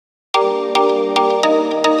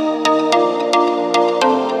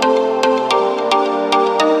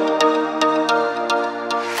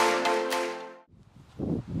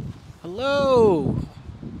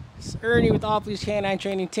with OLK9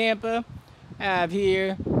 Training Tampa. I have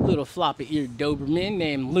here a little floppy-eared Doberman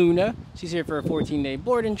named Luna. She's here for a 14-day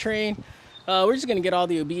board and train. We're just going to get all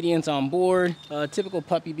the obedience on board, typical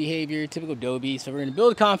puppy behavior, typical Dobie. So we're going to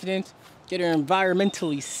build confidence, get her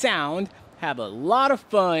environmentally sound, have a lot of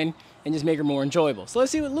fun, and just make her more enjoyable. So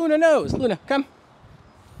let's see what Luna knows. Luna, come.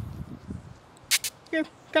 Here,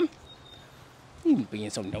 come. Being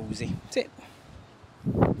so nosy. Sit.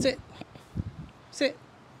 Sit. Sit.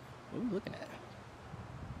 What are you looking at?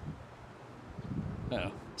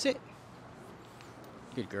 Oh, sit.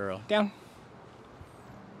 Good girl. Down.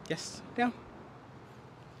 Yes, down.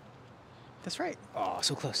 That's right. Oh,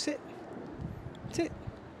 so close. Sit. Sit.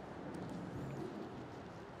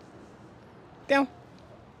 Down.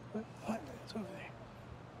 What? What's over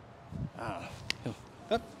there? No.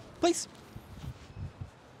 Up. Place.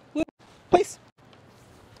 Place.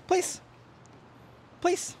 Place.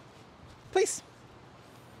 Place. Place.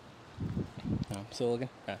 Oh, still looking.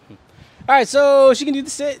 All right, so she can do the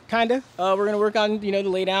sit, kinda. We're gonna work on, the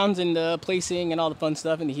lay downs and the placing and all the fun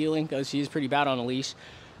stuff and the heeling because she's pretty bad on a leash.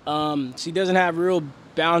 She doesn't have real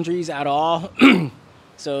boundaries at all.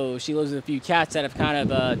 So she lives with a few cats that have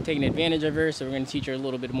kind of taken advantage of her. So we're gonna teach her a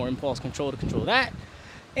little bit more impulse control to control that,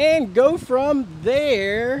 and go from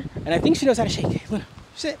there. And I think she knows how to shake. Hey, Luna,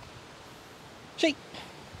 sit, shake,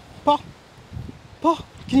 paw, paw.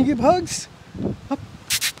 Can you give hugs? Up.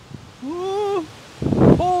 Whoa.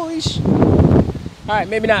 Holy sh... All right,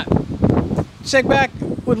 maybe not. Check back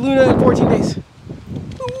with Luna in 14 days.